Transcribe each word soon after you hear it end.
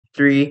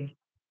Three,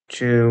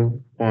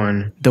 two,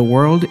 one. The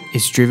world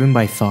is driven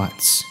by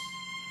thoughts.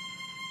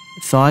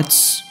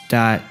 Thoughts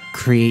that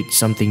create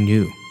something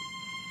new,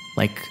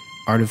 like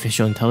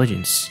artificial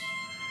intelligence.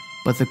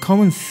 But the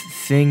common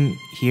thing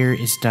here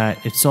is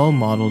that it's all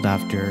modeled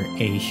after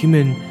a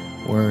human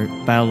or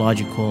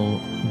biological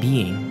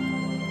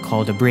being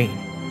called a brain.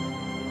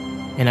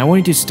 And I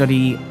wanted to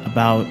study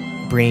about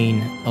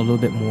brain a little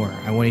bit more.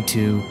 I wanted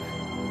to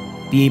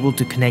be able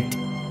to connect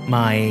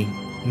my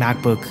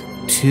MacBook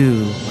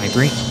to my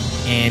brain.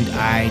 And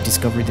I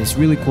discovered this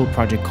really cool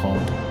project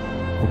called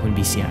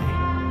OpenBCI.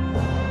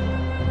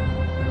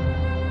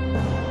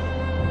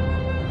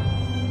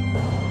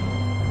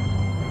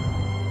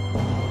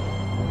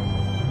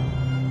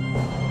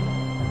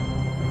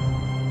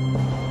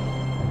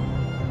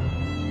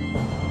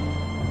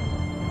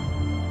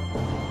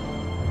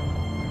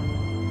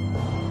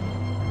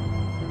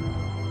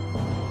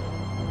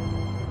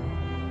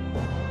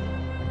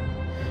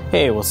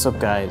 Hey, what's up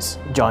guys?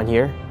 John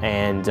here,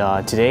 and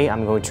today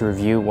I'm going to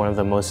review one of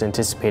the most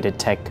anticipated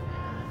tech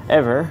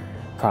ever,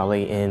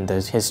 probably in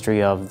the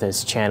history of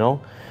this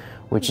channel,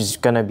 which is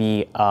gonna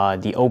be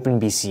the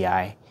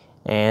OpenBCI.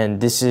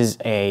 And this is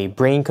a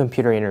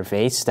brain-computer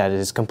interface that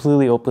is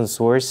completely open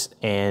source,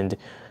 and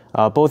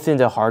both in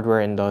the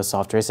hardware and the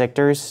software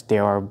sectors, they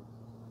are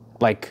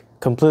like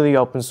completely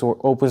open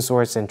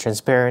source and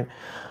transparent,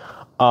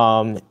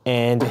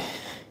 and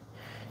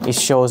it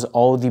shows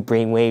all the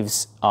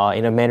brainwaves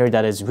in a manner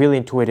that is really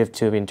intuitive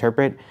to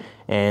interpret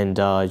and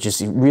just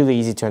really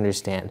easy to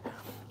understand.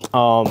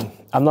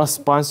 I'm not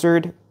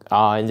sponsored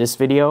in this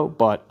video,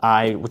 but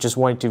I just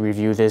wanted to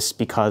review this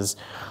because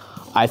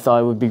I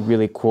thought it would be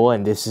really cool,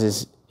 and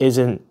this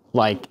isn't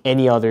like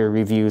any other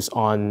reviews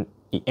on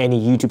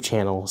any YouTube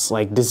channels.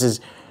 Like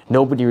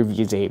nobody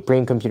reviews a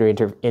brain-computer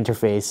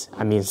interface.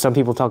 I mean, some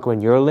people talk about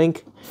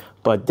Neuralink,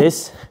 but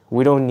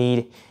we don't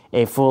need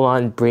a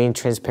full-on brain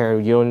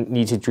transparent. You don't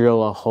need to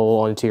drill a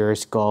hole onto your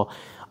skull.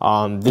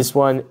 This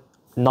one,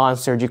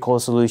 non-surgical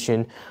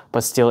solution,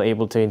 but still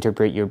able to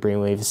interpret your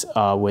brainwaves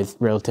with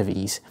relative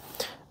ease.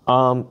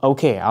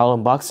 Okay, I'll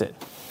unbox it.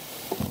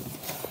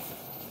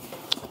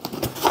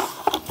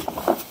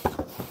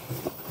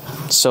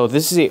 So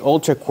this is a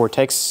Ultra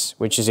Cortex,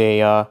 which is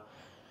a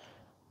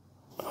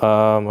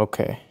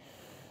okay.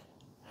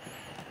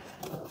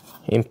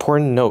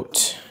 Important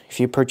note: if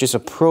you purchase a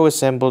Pro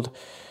assembled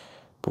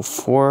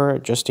before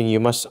adjusting, you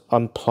must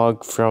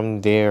unplug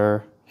from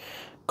their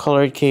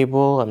colored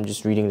cable. I'm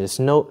just reading this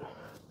note.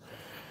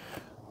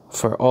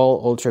 For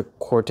all Ultra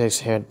Cortex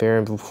head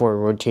bearing, before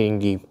rotating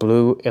the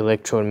blue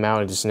electrode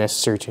mount, it is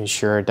necessary to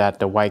ensure that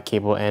the white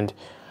cable end.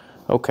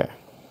 Okay.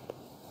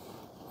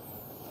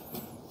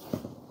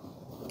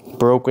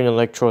 Broken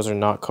electrodes are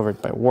not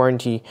covered by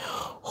warranty.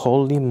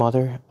 Holy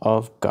Mother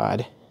of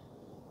God.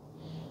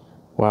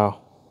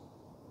 Wow.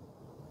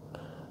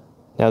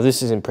 Now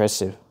this is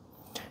impressive.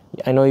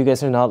 I know you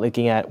guys are not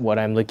looking at what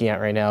I'm looking at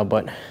right now,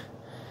 but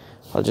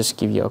I'll just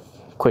give you a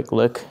quick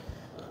look.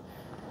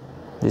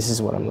 This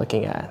is what I'm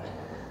looking at.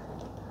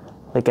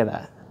 Look at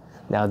that.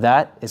 Now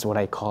that is what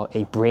I call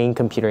a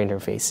brain-computer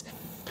interface.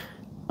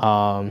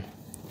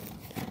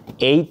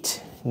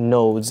 8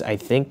 nodes, I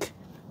think.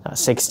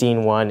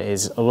 16 one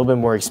is a little bit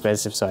more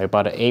expensive, so I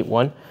bought an 8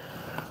 one.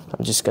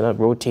 I'm just gonna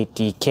rotate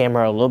the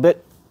camera a little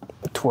bit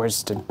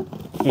towards the,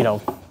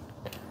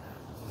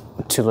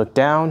 to look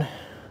down.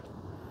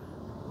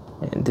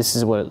 And this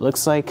is what it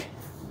looks like.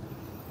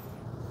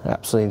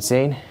 Absolutely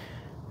insane.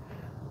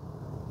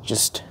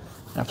 Just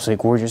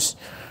absolutely gorgeous.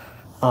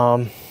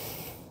 Okay,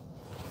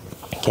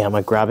 I'm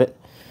gonna grab it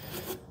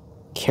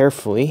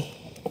carefully.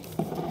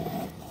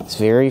 It's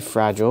very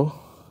fragile.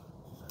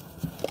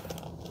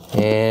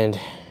 And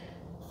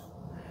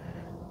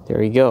there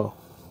we go.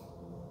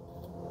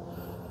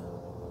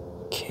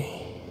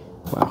 Okay,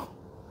 wow.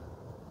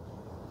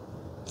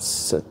 It's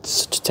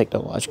such a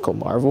technological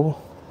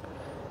marvel.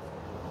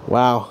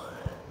 Wow.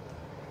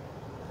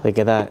 Look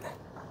at that.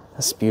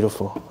 That's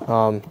beautiful.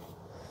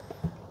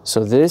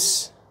 So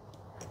this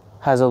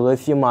has a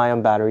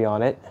lithium-ion battery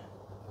on it.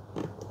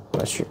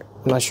 I'm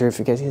not sure if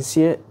you guys can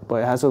see it,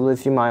 but it has a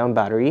lithium-ion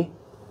battery.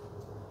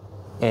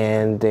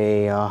 And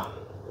there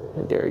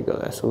you go.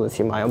 That's a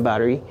lithium-ion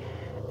battery.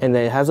 And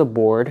then it has a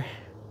board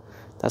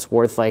that's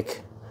worth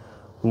like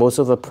most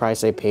of the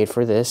price I paid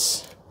for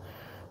this,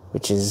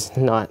 which is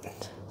not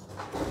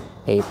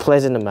a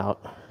pleasant amount.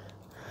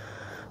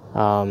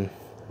 I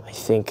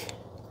think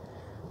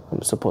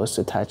I'm supposed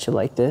to attach it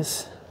like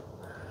this.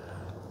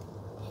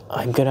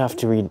 I'm gonna have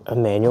to read a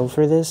manual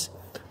for this.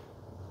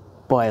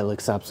 Boy, it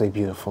looks absolutely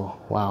beautiful.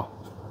 Wow.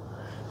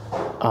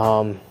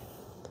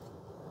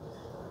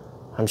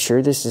 I'm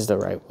sure this is the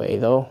right way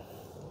though.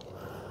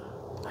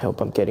 I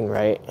hope I'm getting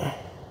right.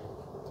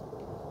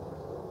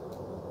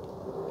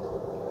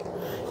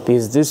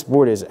 Because this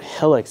board is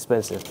hella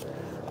expensive.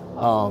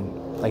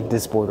 Like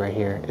this board right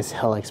here is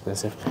hella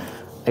expensive.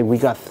 Like we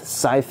got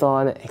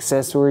Python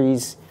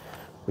accessories,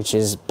 which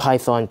is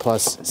Python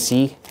plus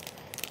C.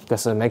 Got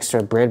some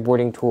extra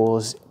breadboarding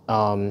tools.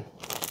 And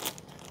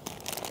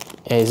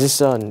is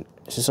this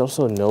Is this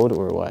also a node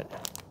or what?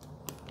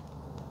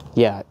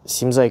 Yeah,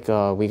 seems like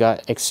we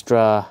got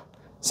extra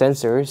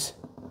sensors.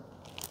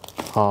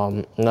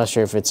 I'm not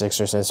sure if it's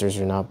extra sensors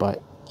or not,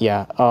 but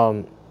yeah.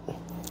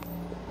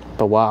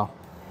 But wow,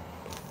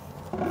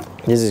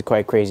 this is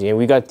quite crazy. And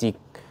we got the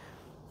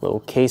little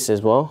case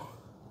as well.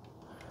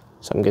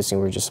 So I'm guessing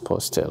we're just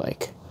supposed to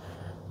like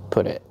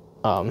put it.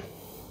 But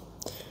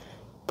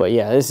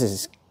yeah, this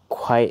is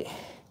quite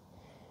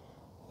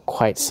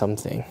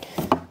something.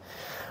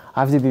 I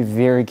have to be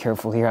very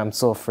careful here. I'm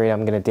so afraid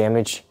I'm gonna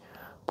damage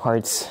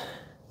parts.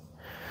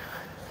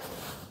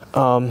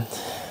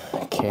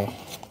 Okay.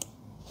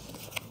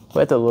 We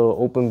got the little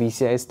open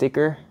BCI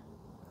sticker,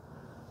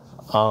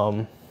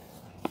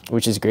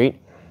 which is great.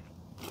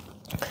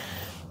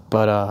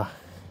 But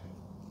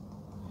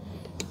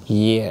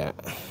yeah.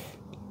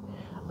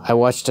 I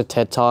watched a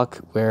TED Talk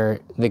where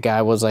the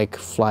guy was like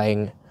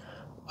flying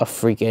a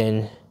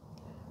freaking,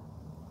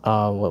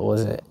 what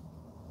was it?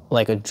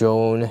 Like a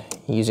drone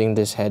using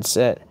this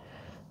headset.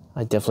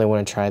 I definitely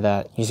want to try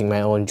that using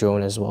my own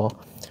drone as well,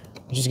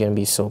 which is gonna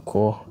be so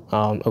cool.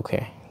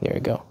 Okay, there we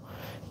go.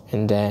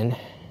 And then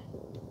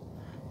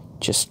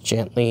just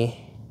gently,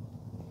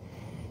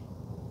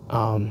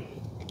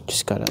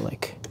 just gotta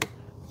like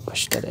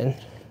push that in.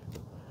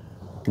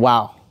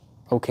 Wow.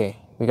 Okay,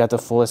 we got the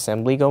full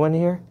assembly going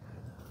here.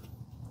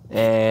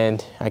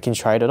 And I can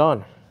try it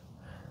on.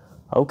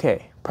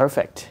 Okay,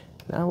 perfect.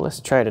 Now let's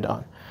try it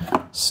on.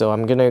 So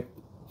I'm gonna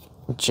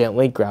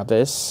gently grab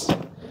this.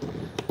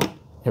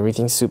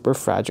 Everything's super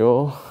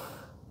fragile.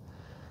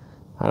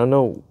 I don't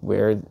know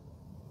where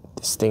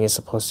this thing is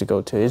supposed to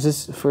go to. Is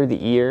this for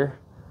the ear?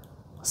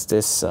 What's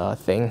this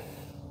thing?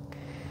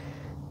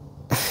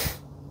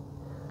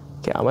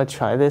 Okay, I'm gonna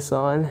try this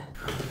on.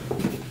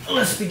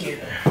 Let's begin.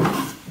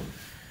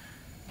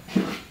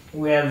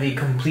 We have the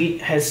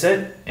complete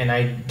headset, and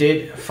I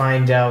did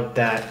find out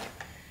that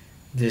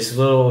this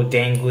little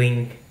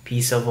dangling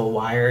piece of a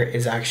wire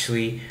is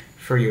actually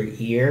for your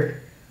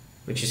ear,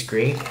 which is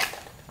great.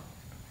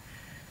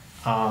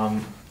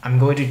 I'm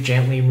going to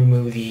gently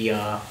remove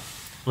the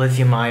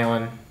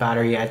lithium-ion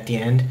battery at the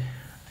end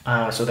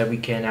so that we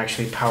can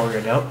actually power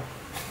it up.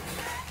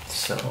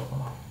 So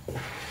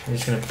I'm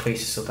just gonna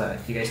place it so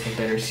that you guys can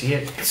better see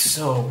it.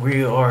 So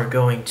we are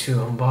going to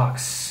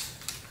unbox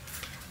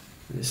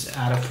this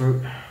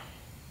Adafruit.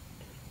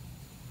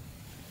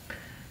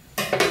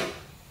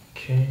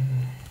 Okay.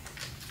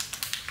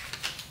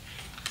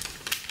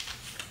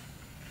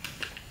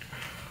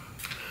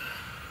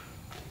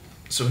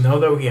 So now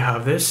that we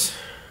have this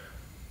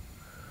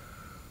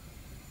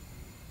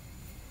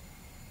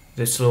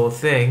little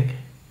thing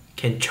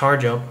can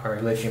charge up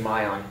our lithium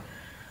ion.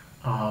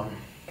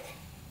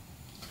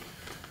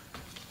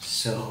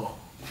 So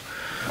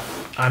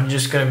I'm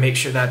just gonna make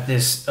sure that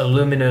this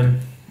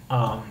aluminum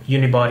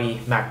unibody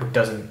MacBook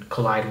doesn't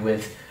collide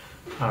with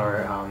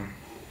our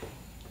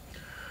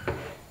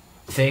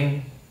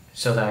thing,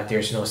 so that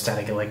there's no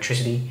static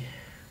electricity.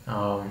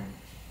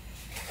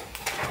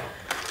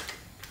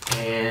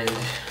 And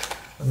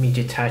let me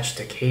detach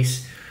the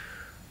case.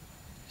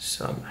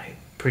 So I'm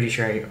pretty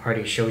sure I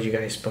already showed you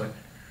guys, but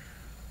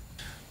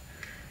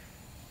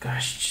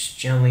gosh, just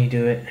gently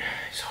do it.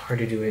 It's hard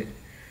to do it.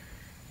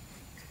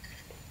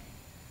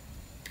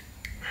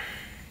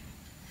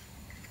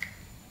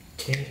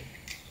 Okay,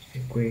 I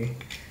think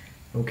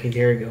okay,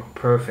 there we go,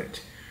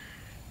 perfect.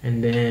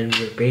 And then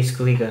we're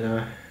basically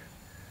gonna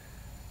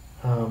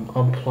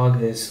unplug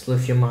this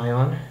lithium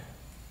ion.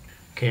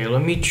 Okay,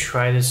 let me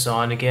try this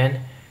on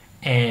again.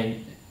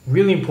 And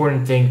really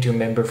important thing to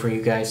remember for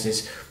you guys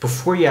is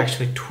before you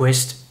actually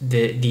twist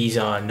these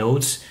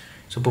nodes,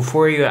 so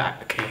before you,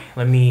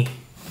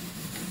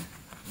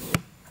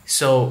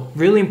 so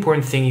really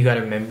important thing you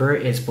gotta remember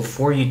is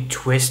before you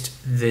twist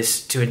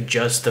this to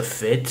adjust the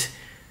fit,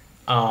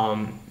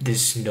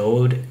 this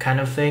node kind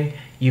of thing,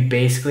 you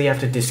basically have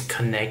to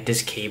disconnect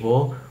this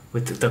cable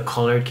with the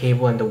colored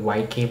cable and the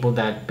white cable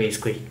that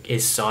basically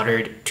is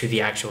soldered to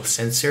the actual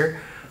sensor.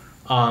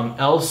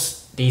 Else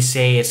they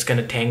say it's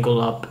gonna tangle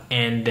up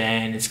and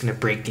then it's gonna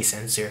break the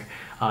sensor.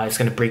 It's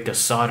gonna break the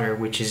solder,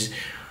 which is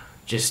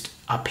just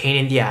a pain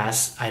in the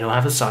ass. I don't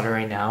have a solder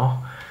right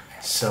now,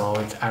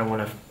 so I don't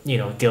want to,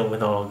 deal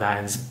with all of that.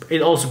 And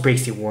it also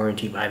breaks the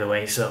warranty, by the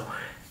way, so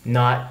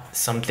not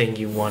something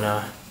you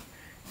wanna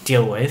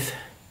deal with.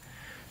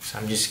 So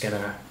I'm just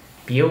gonna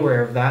be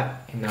aware of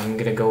that, and I'm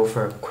gonna go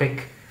for a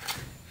quick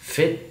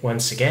fit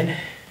once again.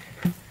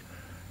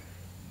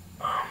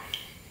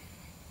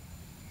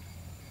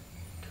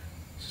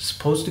 It's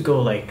supposed to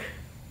go like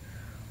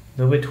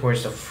a little bit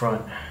towards the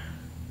front.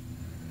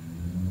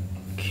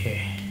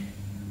 Okay.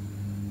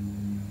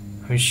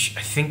 I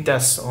think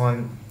that's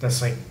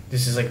like,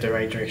 this is like the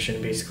right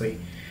direction basically.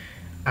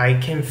 I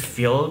can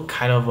feel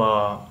kind of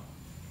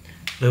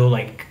little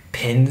like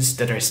pins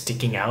that are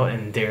sticking out,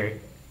 and they're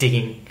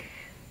digging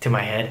to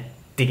my head,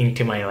 digging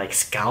to my like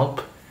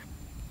scalp.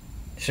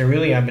 So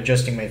really I'm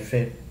adjusting my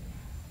fit.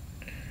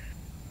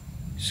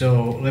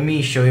 So let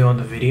me show you on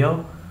the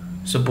video.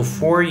 So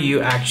before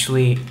you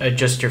actually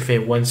adjust your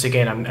fit, once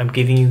again, I'm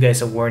giving you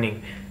guys a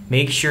warning.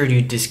 Make sure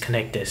you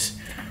disconnect this.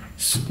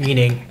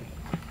 Meaning,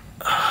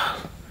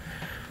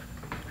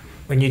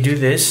 when you do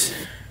this,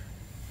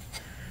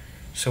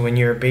 so when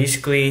you're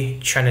basically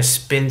trying to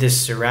spin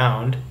this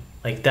around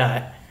like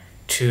that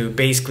to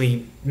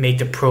basically make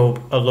the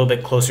probe a little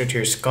bit closer to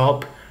your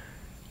scalp,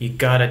 you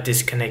gotta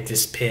disconnect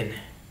this pin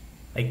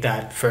like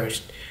that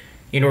first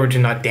in order to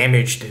not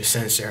damage the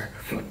sensor.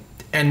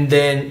 And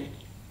then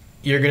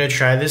you're gonna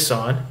try this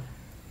on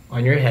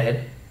your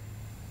head.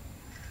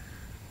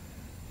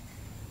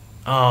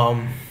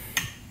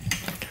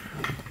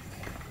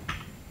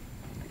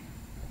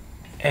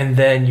 And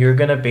then you're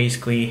gonna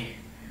basically,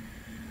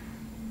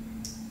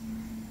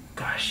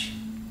 gosh.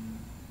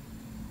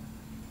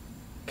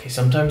 Okay,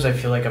 sometimes I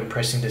feel like I'm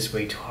pressing this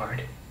way too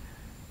hard.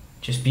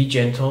 Just be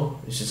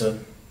gentle. This is a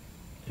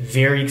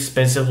very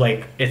expensive,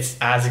 like it's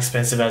as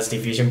expensive as the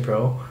Vision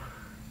Pro.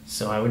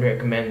 So I would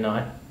recommend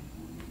not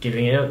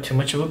giving it too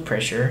much of a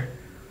pressure,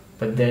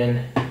 but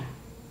then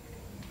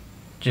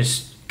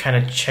just kind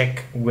of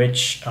check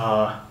which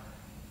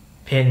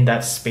pin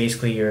that's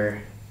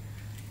basically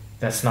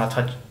that's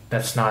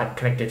not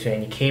connected to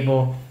any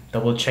cable.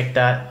 Double check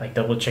that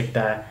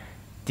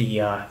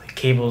the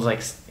cable's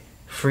like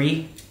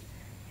free,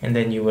 and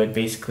then you would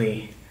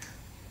basically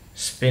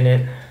spin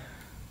it.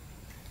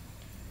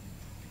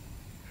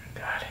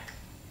 God,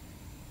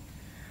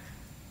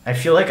 I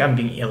feel like I'm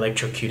being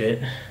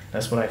electrocuted.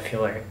 That's what I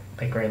feel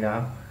like right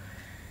now.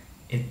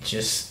 It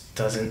just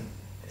doesn't,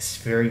 it's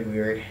very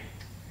weird.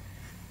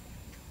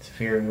 It's a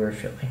very weird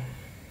feeling.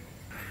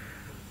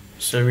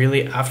 So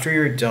really, after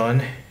you're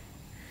done,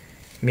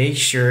 make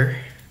sure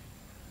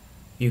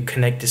you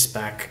connect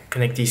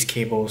these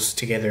cables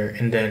together,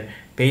 and then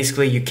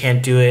basically you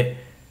can't do it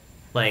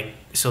like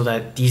so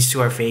that these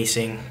two are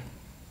facing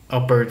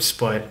upwards,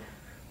 but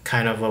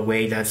kind of a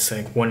way that's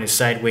like one is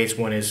sideways,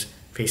 one is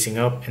facing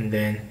up, and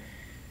then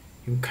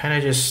you kind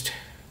of just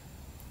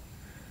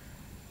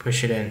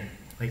push it in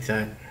like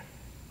that.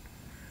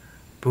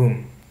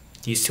 Boom.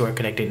 These two are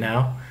connected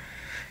now.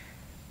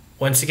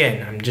 Once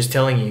again, I'm just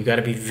telling you, you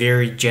gotta be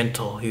very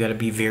gentle. You gotta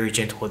be very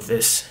gentle with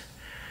this.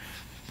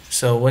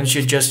 So once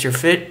you adjust your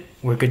fit,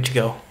 we're good to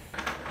go.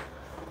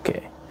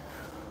 Okay.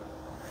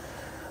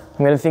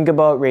 I'm gonna think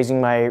about raising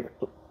my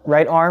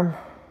right arm.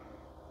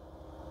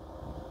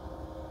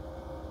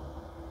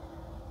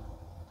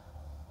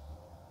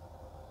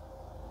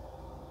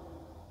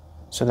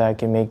 So that I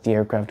can make the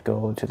aircraft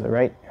go to the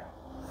right.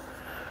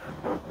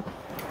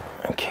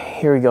 Okay,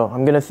 here we go.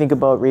 I'm gonna think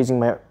about raising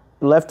my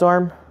left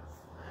arm.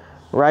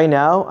 Right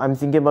now, I'm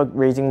thinking about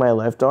raising my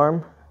left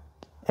arm.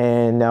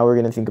 And now we're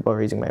gonna think about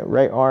raising my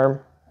right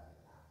arm.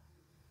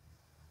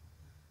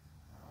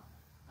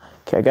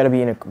 Okay, I gotta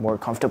be in a more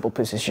comfortable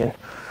position.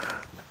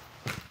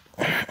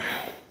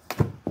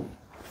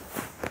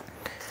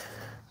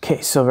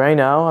 Okay, so right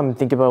now I'm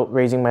thinking about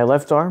raising my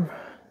left arm,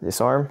 this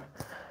arm.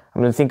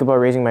 I'm gonna think about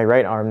raising my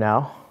right arm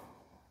now.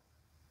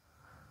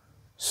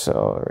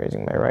 So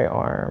raising my right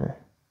arm.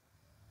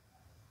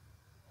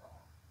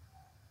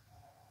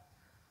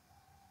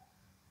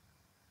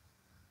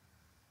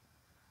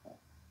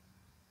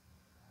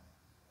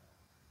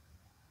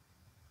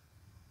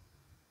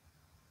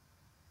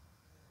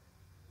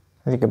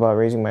 I think about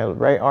raising my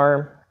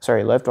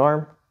left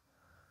arm.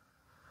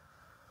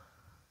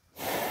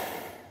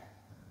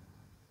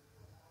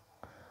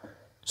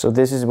 So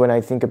this is when I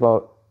think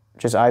about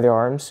just either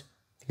arms.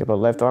 Think about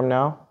left arm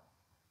now.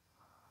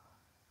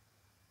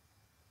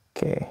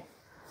 Okay.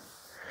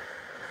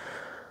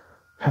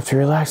 Have to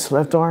relax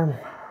left arm.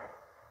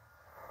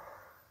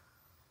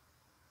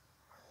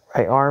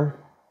 Right arm.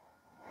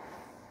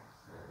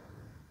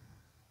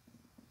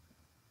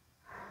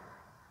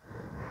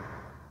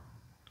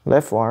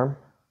 Left arm.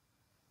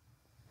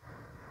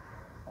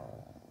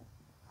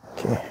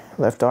 Okay,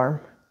 left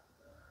arm.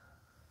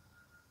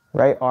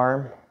 Right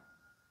arm.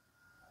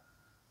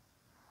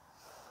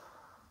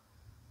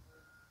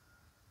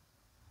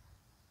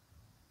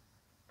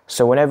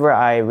 So whenever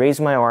I raise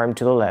my arm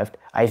to the left,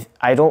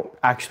 I don't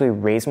actually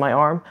raise my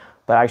arm,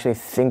 but I actually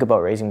think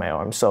about raising my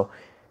arm. So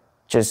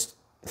just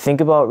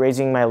think about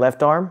raising my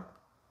left arm,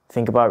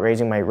 think about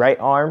raising my right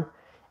arm,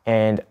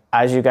 and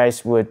as you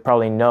guys would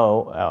probably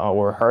know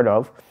or heard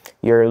of,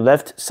 your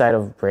left side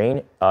of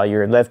brain,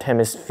 your left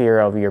hemisphere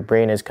of your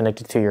brain is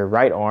connected to your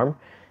right arm,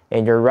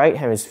 and your right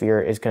hemisphere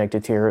is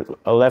connected to your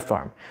left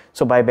arm.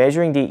 So by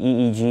measuring the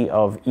EEG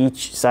of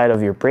each side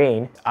of your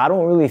brain, I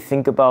don't really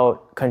think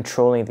about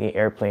controlling the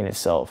airplane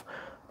itself,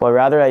 but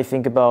rather I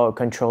think about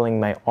controlling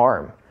my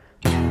arm.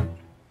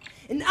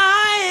 And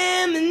I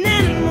am an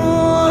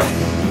animal.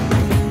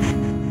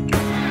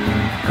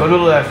 Go to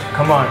the left.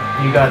 Come on.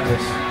 You got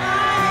this.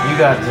 You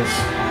got this.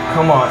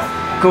 Come on.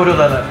 Go to the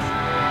left.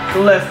 The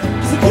left.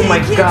 Oh my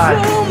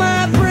God. Control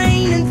my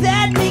brain, and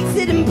that makes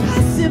it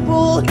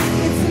impossible.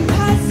 It's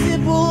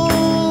impossible.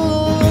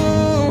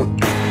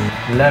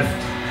 Left.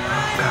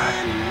 Oh God.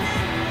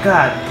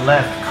 God,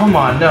 left. Come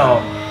on,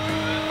 no.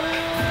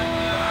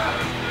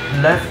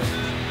 Left.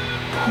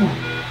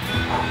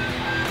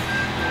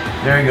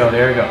 There you go,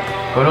 there you go.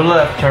 Go to the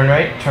left, turn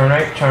right, turn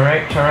right, turn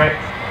right, turn right.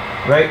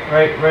 Right,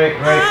 right, right,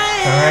 right,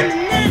 turn right.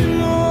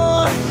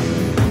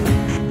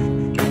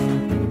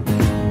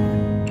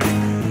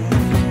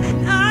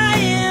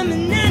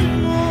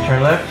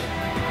 Turn left.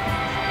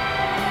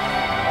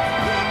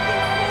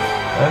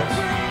 Left.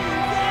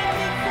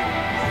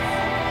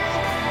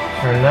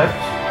 Turn left.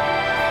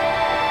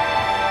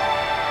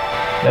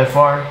 That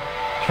far.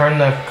 Turn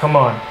left. Come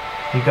on.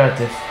 You got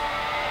this.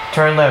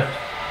 Turn left.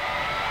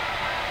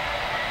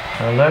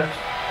 Turn left.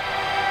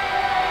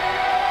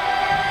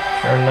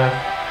 Turn left.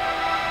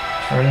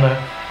 Turn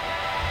left.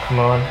 Come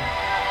on.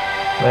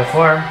 Left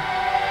far.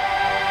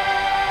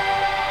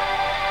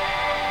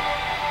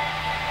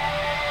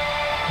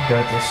 You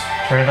got this.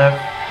 Turn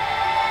left.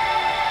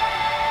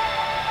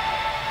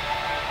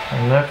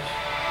 Turn left.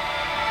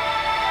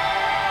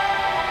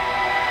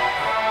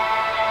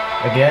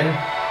 Again.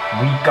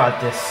 We got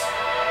this.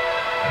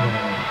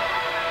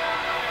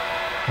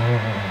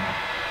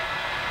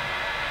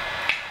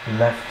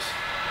 Left.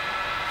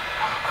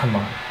 Oh, come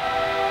on.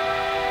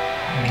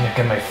 Look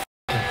at my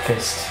f***ing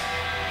fist.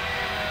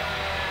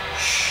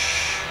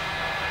 Shh.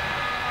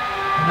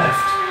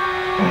 Left.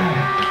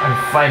 I'm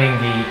fighting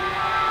the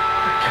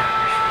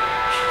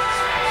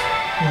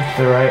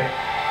right.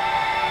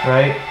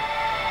 Right.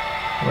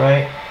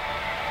 Right.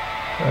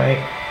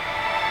 Right.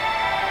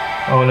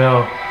 Oh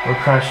no.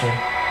 We're crashing.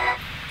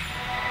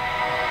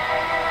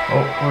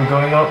 Oh, we're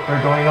going up,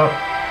 we're going up.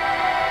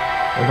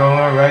 We're going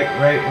up, right,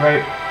 right,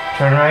 right.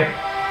 Turn right.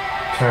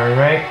 Turn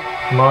right.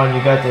 Come on,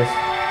 you got this.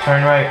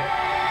 Turn right.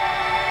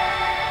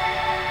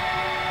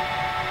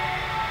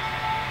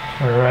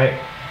 Turn right.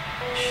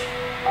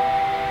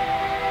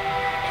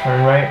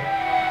 Turn right.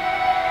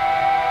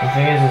 The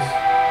thing is this.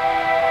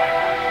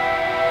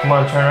 Come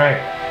on, turn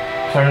right.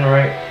 Turn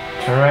right.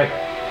 Turn right.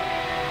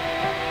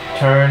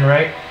 Turn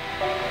right.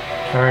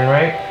 Turn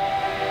right.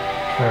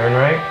 Turn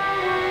right.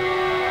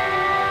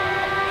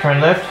 Turn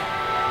left.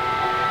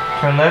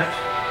 Turn left.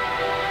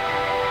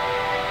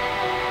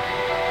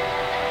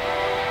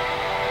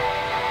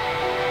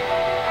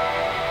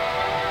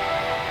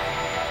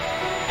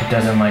 It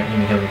doesn't like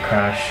immediately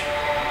crash.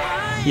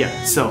 Yeah,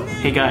 so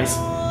hey guys,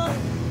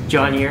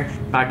 John here,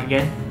 back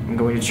again. I'm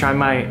going to try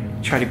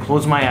to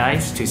close my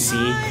eyes to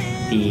see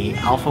the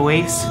alpha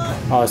waves.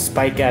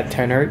 Spike at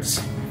 10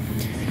 Hz.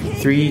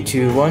 3,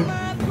 2, 1.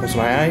 Close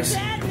my eyes.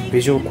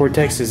 Visual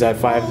cortex is at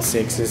 5,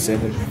 6, and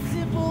 7.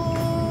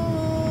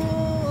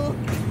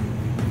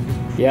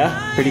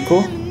 Yeah, pretty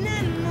cool.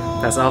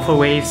 That's alpha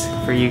waves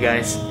for you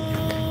guys.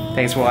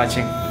 Thanks for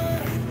watching.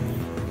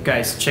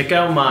 Guys, check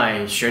out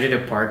my shredded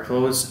apart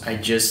clothes. I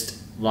just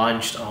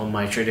launched on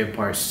my shredded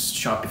apart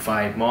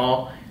Shopify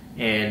mall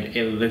and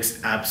it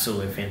looks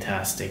absolutely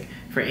fantastic.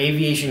 For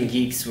aviation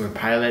geeks or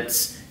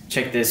pilots,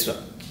 check this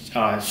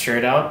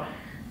shirt out.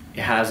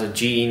 It has a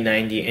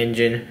GE90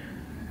 engine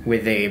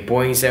with a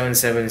Boeing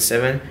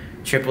 777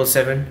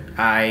 777.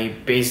 I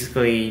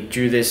basically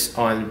drew this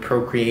on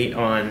Procreate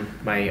on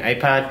my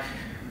iPad,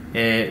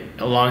 and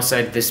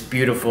alongside this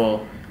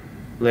beautiful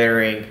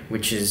lettering,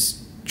 which is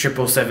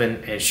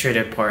 777 and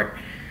shredded apart.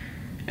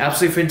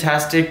 Absolutely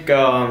fantastic.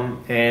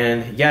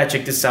 And yeah,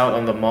 check this out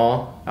on the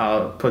mall.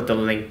 I'll put the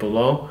link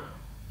below.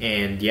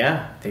 And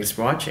yeah, thanks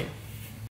for watching.